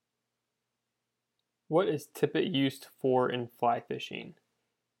What is tippet used for in fly fishing?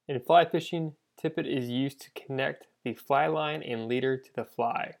 In fly fishing, tippet is used to connect the fly line and leader to the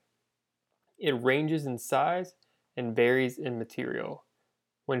fly. It ranges in size and varies in material.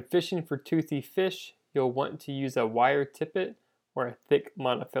 When fishing for toothy fish, you'll want to use a wire tippet or a thick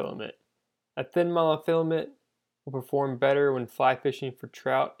monofilament. A thin monofilament will perform better when fly fishing for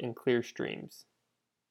trout in clear streams.